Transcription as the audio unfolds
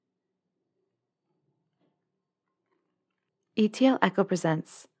ETL Echo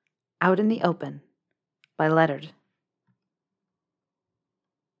presents Out in the Open by Leonard.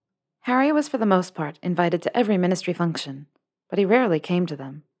 Harry was for the most part invited to every ministry function, but he rarely came to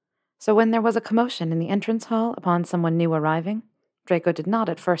them. So when there was a commotion in the entrance hall upon someone new arriving, Draco did not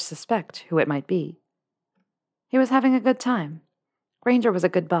at first suspect who it might be. He was having a good time. Granger was a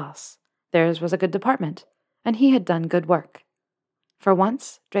good boss, theirs was a good department, and he had done good work. For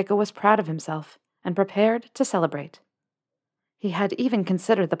once, Draco was proud of himself and prepared to celebrate. He had even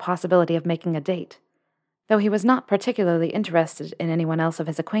considered the possibility of making a date. Though he was not particularly interested in anyone else of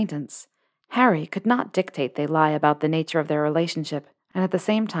his acquaintance, Harry could not dictate they lie about the nature of their relationship and at the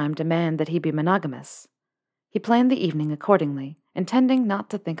same time demand that he be monogamous. He planned the evening accordingly, intending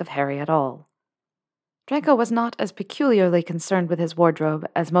not to think of Harry at all. Draco was not as peculiarly concerned with his wardrobe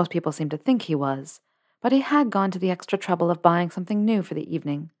as most people seemed to think he was, but he had gone to the extra trouble of buying something new for the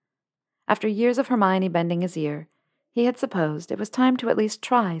evening. After years of Hermione bending his ear, he had supposed it was time to at least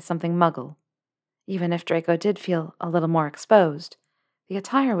try something Muggle. Even if Draco did feel a little more exposed, the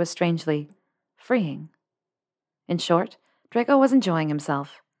attire was strangely freeing. In short, Draco was enjoying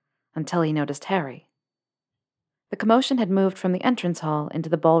himself, until he noticed Harry. The commotion had moved from the entrance hall into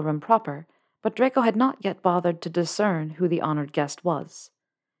the ballroom proper, but Draco had not yet bothered to discern who the honored guest was.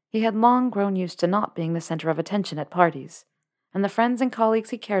 He had long grown used to not being the center of attention at parties, and the friends and colleagues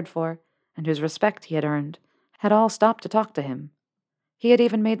he cared for, and whose respect he had earned, had all stopped to talk to him. He had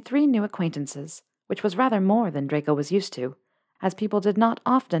even made 3 new acquaintances, which was rather more than Draco was used to, as people did not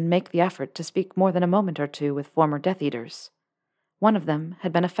often make the effort to speak more than a moment or two with former Death Eaters. One of them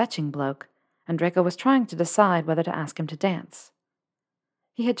had been a fetching bloke, and Draco was trying to decide whether to ask him to dance.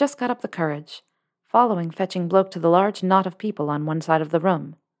 He had just got up the courage, following fetching bloke to the large knot of people on one side of the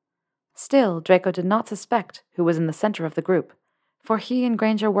room. Still, Draco did not suspect who was in the center of the group, for he and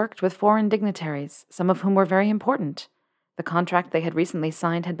Granger worked with foreign dignitaries, some of whom were very important. The contract they had recently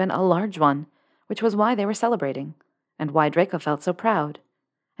signed had been a large one, which was why they were celebrating, and why Draco felt so proud.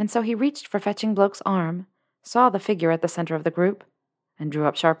 And so he reached for fetching bloke's arm, saw the figure at the center of the group, and drew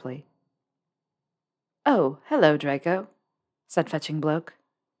up sharply. "Oh, hello, Draco," said fetching bloke.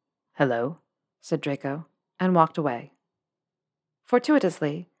 "Hello," said Draco, and walked away.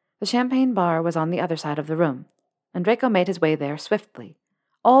 Fortuitously, the champagne bar was on the other side of the room, and Draco made his way there swiftly,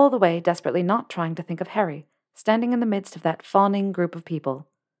 all the way desperately not trying to think of Harry, standing in the midst of that fawning group of people.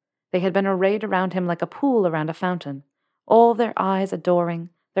 They had been arrayed around him like a pool around a fountain, all their eyes adoring,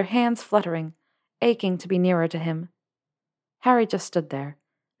 their hands fluttering, aching to be nearer to him. Harry just stood there,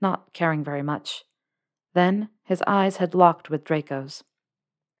 not caring very much. Then his eyes had locked with Draco's.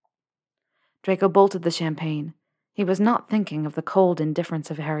 Draco bolted the champagne. He was not thinking of the cold indifference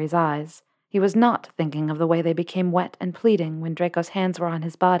of Harry's eyes. He was not thinking of the way they became wet and pleading when Draco's hands were on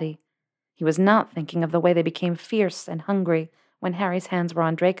his body. He was not thinking of the way they became fierce and hungry when Harry's hands were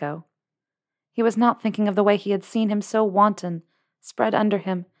on Draco. He was not thinking of the way he had seen him so wanton, spread under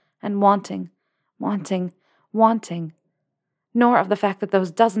him, and wanting, nor of the fact that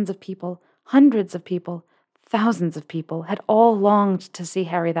those dozens of people, hundreds of people, thousands of people had all longed to see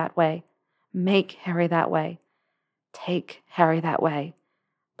Harry that way, make Harry that way, take Harry that way,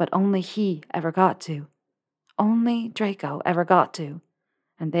 but only he ever got to. Only Draco ever got to,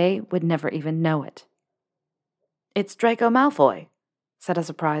 and they would never even know it. "It's Draco Malfoy," said a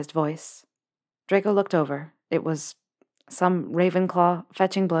surprised voice. Draco looked over. It was some Ravenclaw,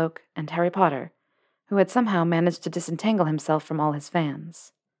 fetching bloke, and Harry Potter, who had somehow managed to disentangle himself from all his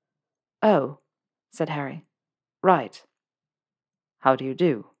fans. "Oh," said Harry. "Right." "How do you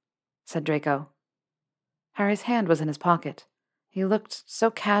do?" said Draco. Harry's hand was in his pocket. He looked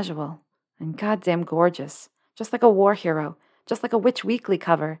so casual and goddamn gorgeous, just like a war hero, just like a Witch Weekly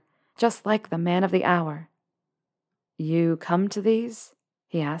cover, just like the man of the hour. "You come to these?"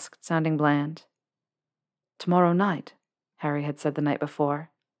 he asked, sounding bland. "Tomorrow night," Harry had said the night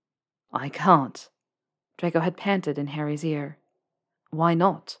before. "I can't," Draco had panted in Harry's ear. "Why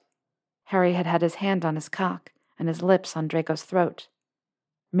not?" Harry had had his hand on his cock and his lips on Draco's throat.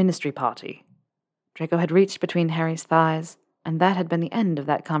 "Ministry party." Draco had reached between Harry's thighs, and that had been the end of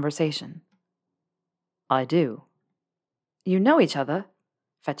that conversation. "I do." "You know each other?"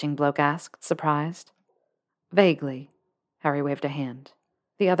 fetching bloke asked, surprised. "Vaguely." Harry waved a hand.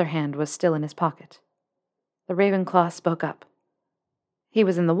 The other hand was still in his pocket. The Ravenclaw spoke up. "He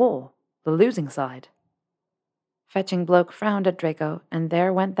was in the war, the losing side." Fetching bloke frowned at Draco, and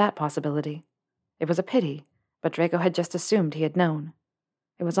there went that possibility. It was a pity, but Draco had just assumed he had known.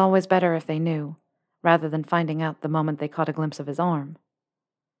 It was always better if they knew, rather than finding out the moment they caught a glimpse of his arm.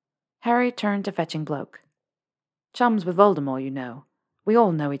 Harry turned to fetching bloke. "Chums with Voldemort, you know. We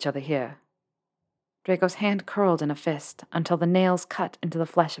all know each other here." Draco's hand curled in a fist until the nails cut into the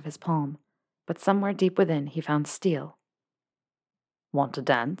flesh of his palm, but somewhere deep within he found steel. "Want to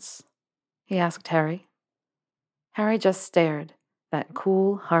dance?" he asked Harry. Harry just stared, that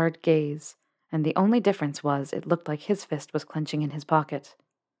cool, hard gaze, and the only difference was it looked like his fist was clenching in his pocket.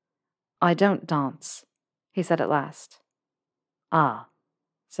 "I don't dance," he said at last. "Ah,"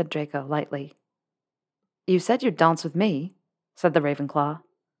 said Draco lightly. "You said you'd dance with me," said the Ravenclaw.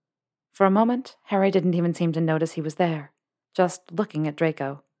 For a moment, Harry didn't even seem to notice he was there, just looking at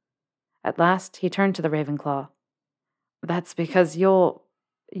Draco. At last, he turned to the Ravenclaw. "That's because you're...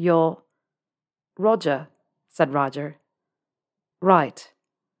 Roger," said Roger. "Right."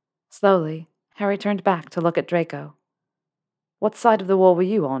 Slowly, Harry turned back to look at Draco. "What side of the wall were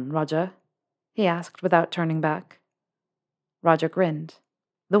you on, Roger?" he asked without turning back. Roger grinned.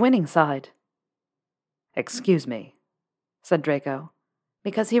 "The winning side." "Excuse me," said Draco,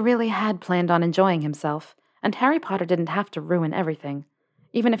 because he really had planned on enjoying himself, and Harry Potter didn't have to ruin everything,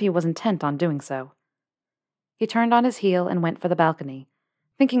 even if he was intent on doing so. He turned on his heel and went for the balcony,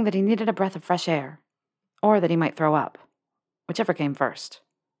 thinking that he needed a breath of fresh air, or that he might throw up, whichever came first.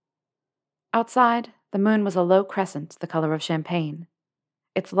 Outside, the moon was a low crescent the color of champagne.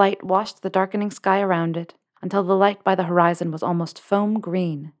 Its light washed the darkening sky around it until the light by the horizon was almost foam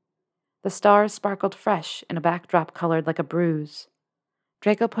green. The stars sparkled fresh in a backdrop colored like a bruise.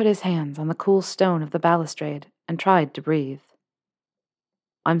 Draco put his hands on the cool stone of the balustrade and tried to breathe.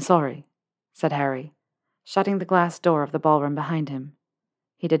 "I'm sorry," said Harry, shutting the glass door of the ballroom behind him.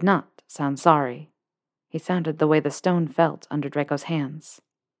 He did not sound sorry. He sounded the way the stone felt under Draco's hands.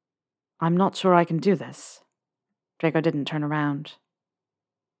 "I'm not sure I can do this." Draco didn't turn around.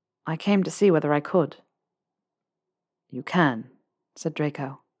 "I came to see whether I could." "You can," said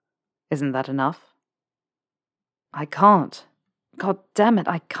Draco. "Isn't that enough?" "I can't. God damn it,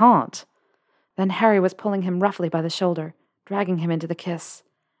 I can't." Then Harry was pulling him roughly by the shoulder, dragging him into the kiss,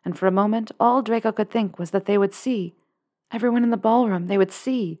 and for a moment all Draco could think was that they would see. Everyone in the ballroom, they would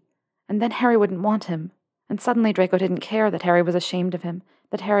see. And then Harry wouldn't want him. And suddenly Draco didn't care that Harry was ashamed of him,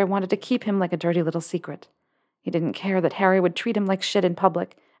 that Harry wanted to keep him like a dirty little secret. He didn't care that Harry would treat him like shit in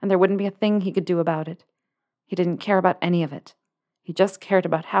public, and there wouldn't be a thing he could do about it. He didn't care about any of it. He just cared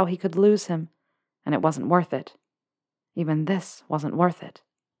about how he could lose him, and it wasn't worth it. Even this wasn't worth it.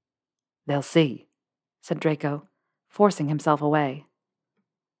 "They'll see," said Draco, forcing himself away.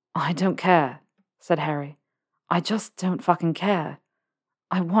 "I don't care," said Harry. "I just don't fucking care.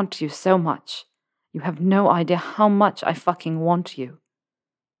 I want you so much. You have no idea how much I fucking want you."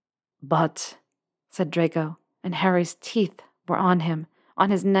 "But," said Draco, and Harry's teeth were on him, on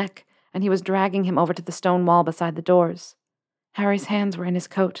his neck, and he was dragging him over to the stone wall beside the doors. Harry's hands were in his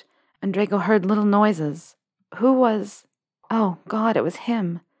coat, and Draco heard little noises. Who was... Oh, God, it was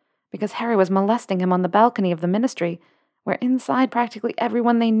him. Because Harry was molesting him on the balcony of the Ministry, where inside practically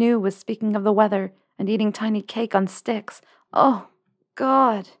everyone they knew was speaking of the weather and eating tiny cake on sticks. Oh,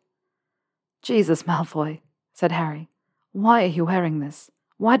 God. "Jesus, Malfoy," said Harry. "Why are you wearing this?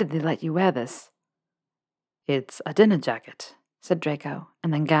 Why did they let you wear this?" "It's a dinner jacket," said Draco,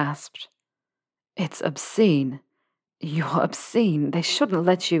 and then gasped. "It's obscene. You're obscene. They shouldn't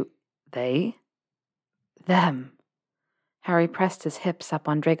let you..." "They?" "Them." Harry pressed his hips up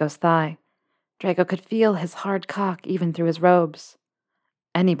on Draco's thigh. Draco could feel his hard cock even through his robes.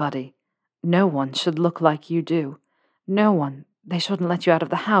 "Anybody. No one should look like you do. No one. They shouldn't let you out of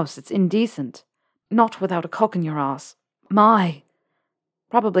the house. It's indecent. Not without a cock in your ass. My..."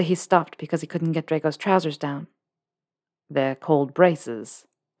 Probably he stopped because he couldn't get Draco's trousers down. "They're called braces,"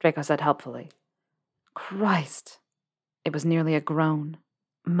 Draco said helpfully. "Christ." It was nearly a groan.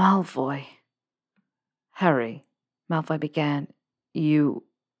 "Malfoy." "Harry," Malfoy began, "you..."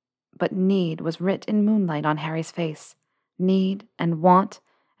 But need was writ in moonlight on Harry's face. Need and want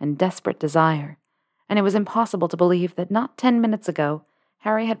and desperate desire. And it was impossible to believe that not 10 minutes ago,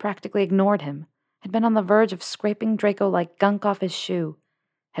 Harry had practically ignored him, had been on the verge of scraping Draco like gunk off his shoe,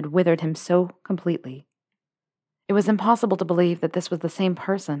 had withered him so completely. It was impossible to believe that this was the same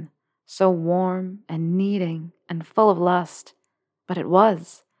person, so warm and needing and full of lust. But it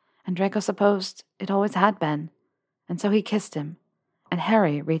was, and Draco supposed it always had been. And so he kissed him, and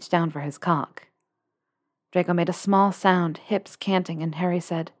Harry reached down for his cock. Draco made a small sound, hips canting, and Harry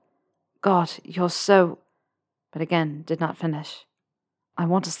said, "God, you're so..." but again did not finish. "I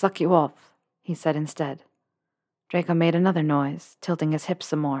want to suck you off," he said instead. Draco made another noise, tilting his hips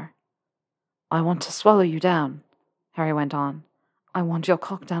some more. "I want to swallow you down," Harry went on. "I want your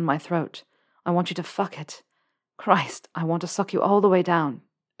cock down my throat. I want you to fuck it. Christ, I want to suck you all the way down.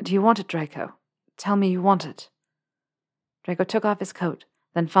 Do you want it, Draco? Tell me you want it." Draco took off his coat,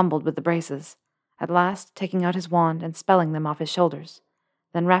 then fumbled with the braces. at last taking out his wand and spelling them off his shoulders,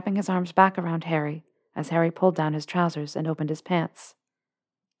 then wrapping his arms back around Harry as Harry pulled down his trousers and opened his pants.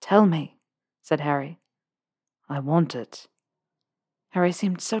 "Tell me," said Harry. "I want it." Harry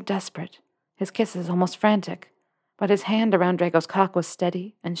seemed so desperate, his kisses almost frantic, but his hand around Draco's cock was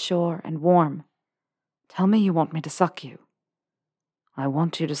steady and sure and warm. "Tell me you want me to suck you." "I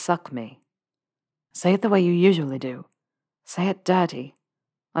want you to suck me." "Say it the way you usually do. Say it dirty.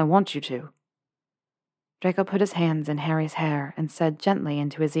 I want you to." Draco put his hands in Harry's hair and said gently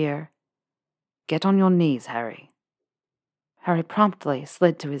into his ear, "Get on your knees, Harry." Harry promptly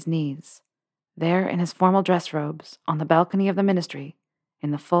slid to his knees, there in his formal dress robes, on the balcony of the Ministry,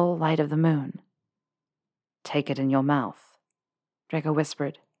 in the full light of the moon. "Take it in your mouth," Draco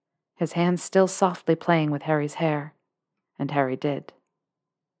whispered, his hands still softly playing with Harry's hair, and Harry did.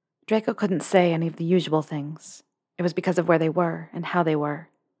 Draco couldn't say any of the usual things. It was because of where they were and how they were.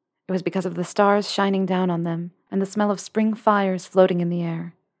 It was because of the stars shining down on them and the smell of spring fires floating in the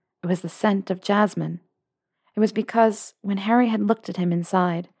air. It was the scent of jasmine. It was because, when Harry had looked at him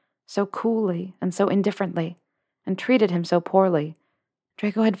inside, so coolly and so indifferently, and treated him so poorly,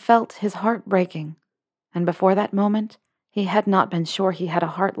 Draco had felt his heart breaking, and before that moment, he had not been sure he had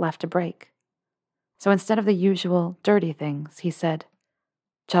a heart left to break. So instead of the usual, dirty things, he said,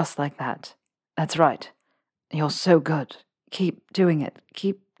 "Just like that. That's right. You're so good. Keep doing it.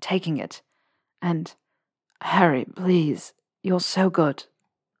 Keep taking it. And, Harry, please, you're so good.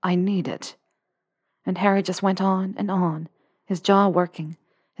 I need it." And Harry just went on, his jaw working,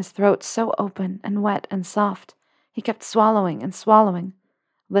 his throat so open and wet and soft, he kept swallowing and swallowing,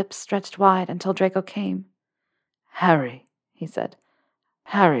 lips stretched wide until Draco came. "Harry," he said.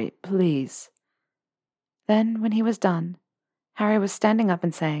 "Harry, please." Then, when he was done, Harry was standing up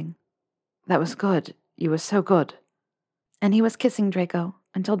and saying, "That was good. You were so good." And he was kissing Draco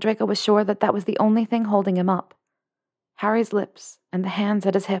until Draco was sure that that was the only thing holding him up. Harry's lips and the hands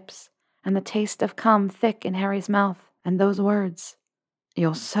at his hips and the taste of cum thick in Harry's mouth and those words,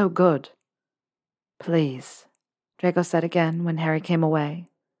 "You're so good." "Please," Draco said again when Harry came away,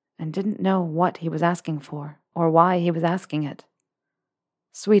 and didn't know what he was asking for or why he was asking it.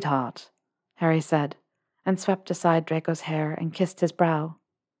 "Sweetheart," Harry said, and swept aside Draco's hair and kissed his brow.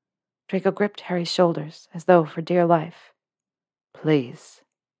 Draco gripped Harry's shoulders as though for dear life. "Please."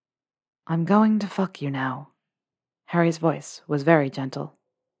 "I'm going to fuck you now." Harry's voice was very gentle.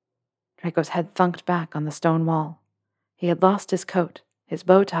 Draco's head thunked back on the stone wall. He had lost his coat, his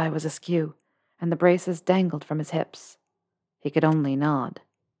bow tie was askew, and the braces dangled from his hips. He could only nod.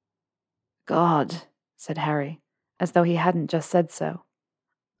 "God," said Harry, as though he hadn't just said so.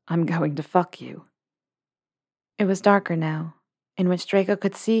 "I'm going to fuck you." It was darker now, in which Draco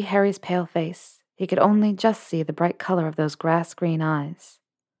could see Harry's pale face. He could only just see the bright color of those grass-green eyes.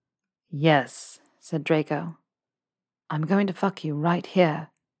 "Yes," said Draco. "I'm going to fuck you right here,"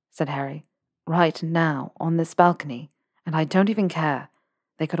 said Harry. "Right now, on this balcony, and I don't even care.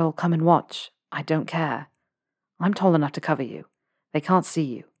 They could all come and watch. I don't care. I'm tall enough to cover you. They can't see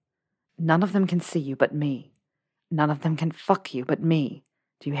you. None of them can see you but me. None of them can fuck you but me.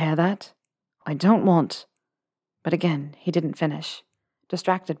 Do you hear that? I don't want—" But again, he didn't finish,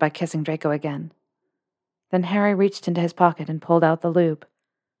 distracted by kissing Draco again. Then Harry reached into his pocket and pulled out the lube,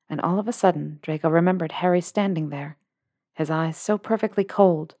 and all of a sudden Draco remembered Harry standing there, his eyes so perfectly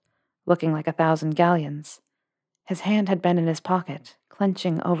cold, looking like 1,000 galleons. His hand had been in his pocket,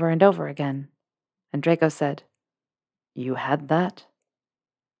 clenching over and over again, and Draco said, "You had that?"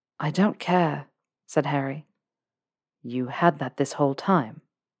 "I don't care," said Harry. "You had that this whole time.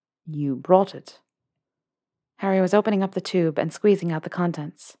 You brought it." Harry was opening up the tube and squeezing out the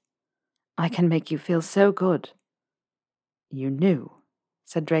contents. "I can make you feel so good." "You knew,"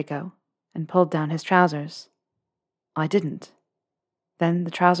 said Draco, and pulled down his trousers. "I didn't." Then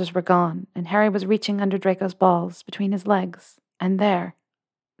the trousers were gone, and Harry was reaching under Draco's balls between his legs, and there.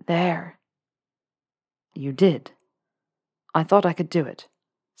 "You did." "I thought I could do it,"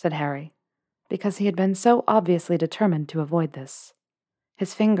 said Harry, because he had been so obviously determined to avoid this.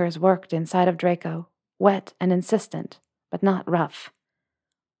 His fingers worked inside of Draco, wet and insistent, but not rough.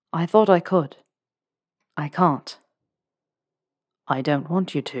 "I thought I could. I can't." "I don't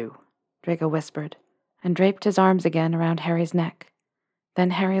want you to," Draco whispered, and draped his arms again around Harry's neck.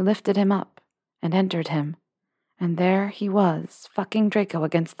 Then Harry lifted him up and entered him, and there he was, fucking Draco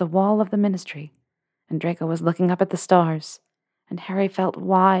against the wall of the Ministry, and Draco was looking up at the stars, and Harry felt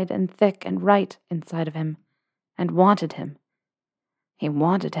wide and thick and right inside of him, and wanted him. He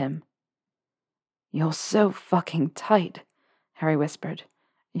wanted him. "You're so fucking tight," Harry whispered.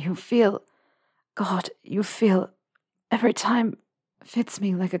 "You feel... God, you feel... every time... fits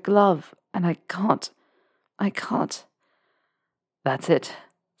me like a glove, and I can't. That's it,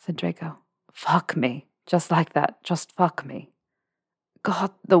 said Draco. Fuck me. Just like that. Just fuck me.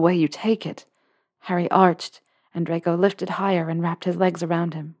 God, the way you take it. Harry arched, and Draco lifted higher and wrapped his legs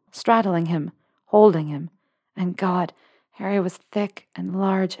around him, straddling him, holding him. And God, Harry was thick and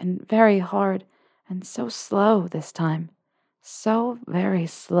large and very hard, and so slow this time. So very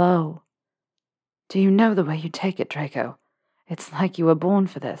slow. Do you know the way you take it, Draco? It's like you were born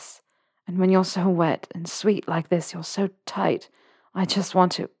for this. And when you're so wet and sweet like this, you're so tight. I just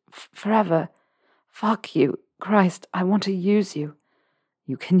want to, forever. Fuck you. Christ, I want to use you.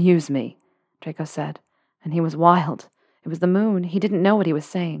 You can use me, Draco said, and he was wild. It was the moon. He didn't know what he was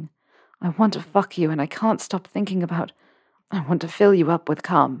saying. I want to fuck you, and I can't stop thinking about... I want to fill you up with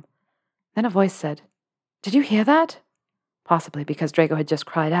cum. Then a voice said, Did you hear that? Possibly because Draco had just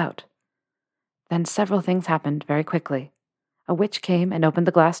cried out. Then several things happened very quickly. A witch came and opened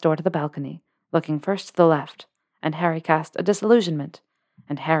the glass door to the balcony, looking first to the left, and Harry cast a disillusionment.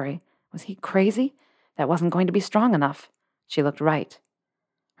 And Harry, was he crazy? That wasn't going to be strong enough. She looked right.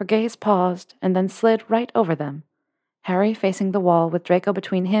 Her gaze paused and then slid right over them. Harry facing the wall with Draco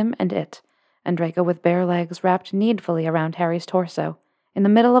between him and it, and Draco with bare legs wrapped needfully around Harry's torso, in the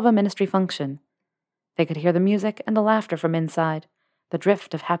middle of a ministry function. They could hear the music and the laughter from inside, the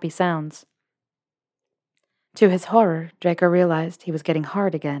drift of happy sounds. To his horror, Draco realized he was getting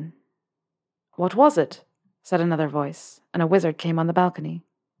hard again. What was it? Said another voice, and a wizard came on the balcony.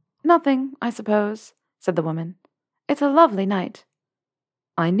 Nothing, I suppose, said the woman. It's a lovely night.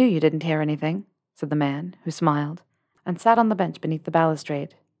 I knew you didn't hear anything, said the man, who smiled, and sat on the bench beneath the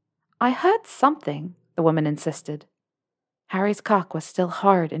balustrade. I heard something, the woman insisted. Harry's cock was still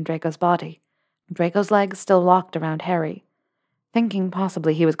hard in Draco's body, Draco's legs still locked around Harry. Thinking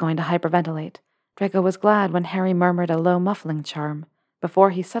possibly he was going to hyperventilate, Draco was glad when Harry murmured a low muffling charm, before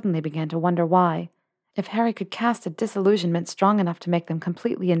he suddenly began to wonder why. If Harry could cast a disillusionment strong enough to make them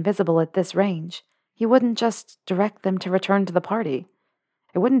completely invisible at this range, he wouldn't just direct them to return to the party.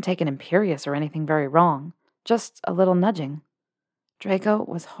 It wouldn't take an imperious or anything very wrong, just a little nudging. Draco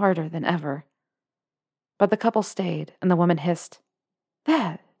was harder than ever. But the couple stayed, and the woman hissed,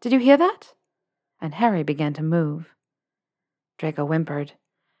 There, did you hear that? And Harry began to move. Draco whimpered.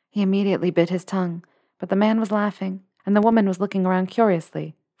 He immediately bit his tongue, but the man was laughing, and the woman was looking around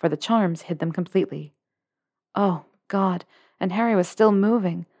curiously, for the charms hid them completely. Oh, God, and Harry was still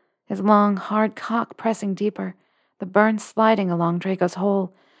moving, his long, hard cock pressing deeper, the burn sliding along Draco's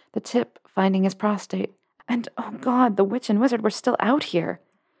hole, the tip finding his prostate, and, oh God, the witch and wizard were still out here.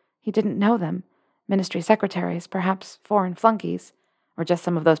 He didn't know them, ministry secretaries, perhaps foreign flunkies, or just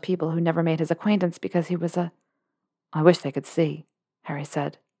some of those people who never made his acquaintance because he was a... I wish they could see, Harry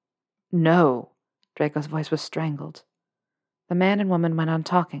said. No, Draco's voice was strangled. The man and woman went on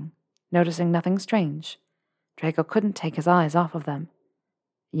talking, noticing nothing strange. Draco couldn't take his eyes off of them.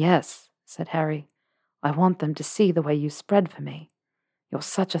 Yes, said Harry, I want them to see the way you spread for me. You're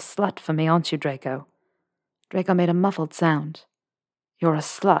such a slut for me, aren't you, Draco? Draco made a muffled sound. You're a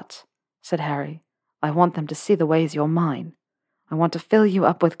slut, said Harry. I want them to see the ways you're mine. I want to fill you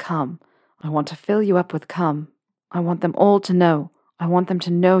up with cum. I want to fill you up with cum. I want them all to know. I want them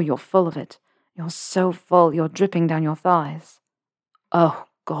to know you're full of it. You're so full, you're dripping down your thighs. Oh,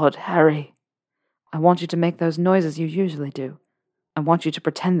 God, Harry. I want you to make those noises you usually do. I want you to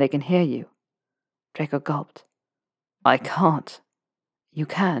pretend they can hear you. Draco gulped. I can't. You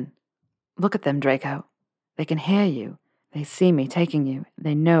can. Look at them, Draco. They can hear you. They see me taking you.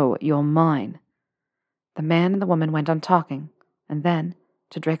 They know you're mine. The man and the woman went on talking, and then,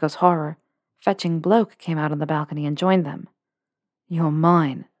 to Draco's horror, Fetching Bloke came out on the balcony and joined them. You're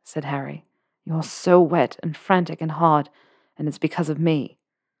mine, said Harry. You're so wet and frantic and hard, and it's because of me.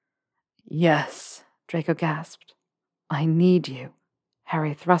 Yes, Draco gasped. I need you.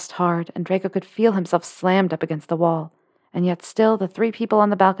 Harry thrust hard, and Draco could feel himself slammed up against the wall, and yet still the three people on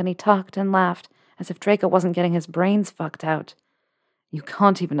the balcony talked and laughed as if Draco wasn't getting his brains fucked out. You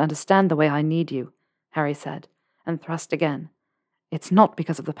can't even understand the way I need you, Harry said, and thrust again. It's not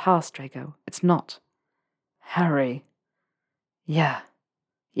because of the past, Draco. It's not. Harry. Yeah.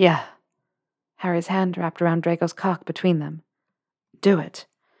 Harry's hand wrapped around Draco's cock between them. Do it.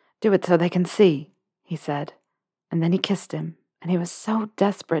 Do it so they can see, he said. And then he kissed him, and he was so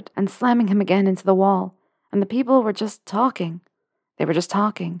desperate and slamming him again into the wall, and the people were just talking. They were just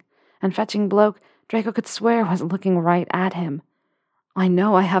talking, and Fetching Bloke, Draco could swear was looking right at him. I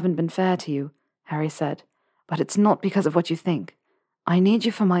know I haven't been fair to you, Harry said, but it's not because of what you think. I need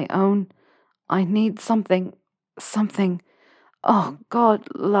you for my own. I need something. Oh, God,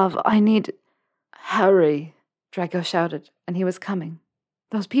 love, I need... Harry, Draco shouted, and he was coming.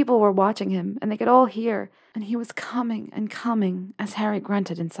 Those people were watching him, and they could all hear, and he was coming and coming as Harry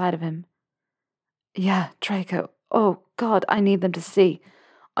grunted inside of him. Yeah, Draco. Oh, God, I need them to see.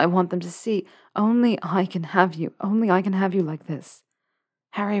 I want them to see. Only I can have you. Only I can have you like this.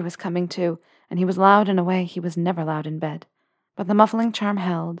 Harry was coming too, and he was loud in a way he was never loud in bed. But the muffling charm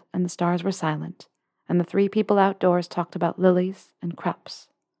held, and the stars were silent, and the three people outdoors talked about lilies and crops.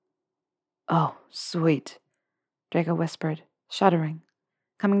 Oh, sweet, Draco whispered, shuddering,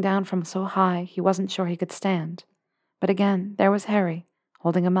 coming down from so high he wasn't sure he could stand. But again, there was Harry,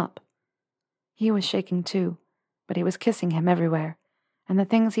 holding him up. He was shaking too, but he was kissing him everywhere, and the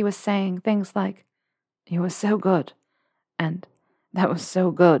things he was saying, things like, "You were so good," and "That was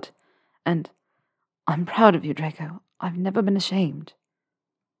so good," and "I'm proud of you, Draco. I've never been ashamed."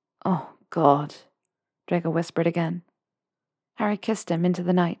 Oh, God, Draco whispered again. Harry kissed him into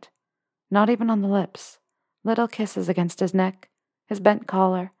the night, not even on the lips, little kisses against his neck, his bent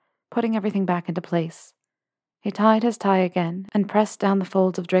collar, putting everything back into place. He tied his tie again and pressed down the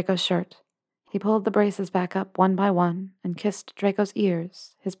folds of Draco's shirt. He pulled the braces back up one by one and kissed Draco's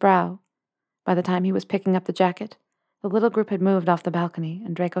ears, his brow. By the time he was picking up the jacket, the little group had moved off the balcony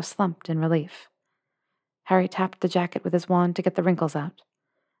and Draco slumped in relief. Harry tapped the jacket with his wand to get the wrinkles out.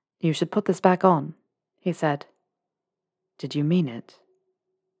 "You should put this back on," he said. "Did you mean it?"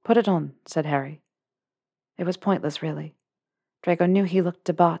 "Put it on," said Harry. It was pointless, really. Draco knew he looked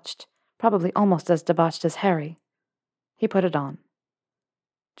debauched, probably almost as debauched as Harry. He put it on.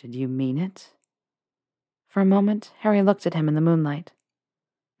 "Did you mean it?" For a moment, Harry looked at him in the moonlight.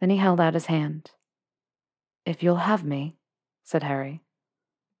 Then he held out his hand. "If you'll have me," said Harry,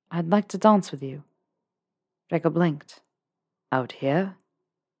 "I'd like to dance with you." Draco blinked. "Out here?"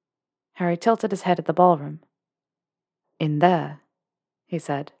 Harry tilted his head at the ballroom. "In there," he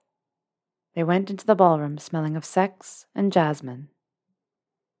said. They went into the ballroom smelling of sex and jasmine.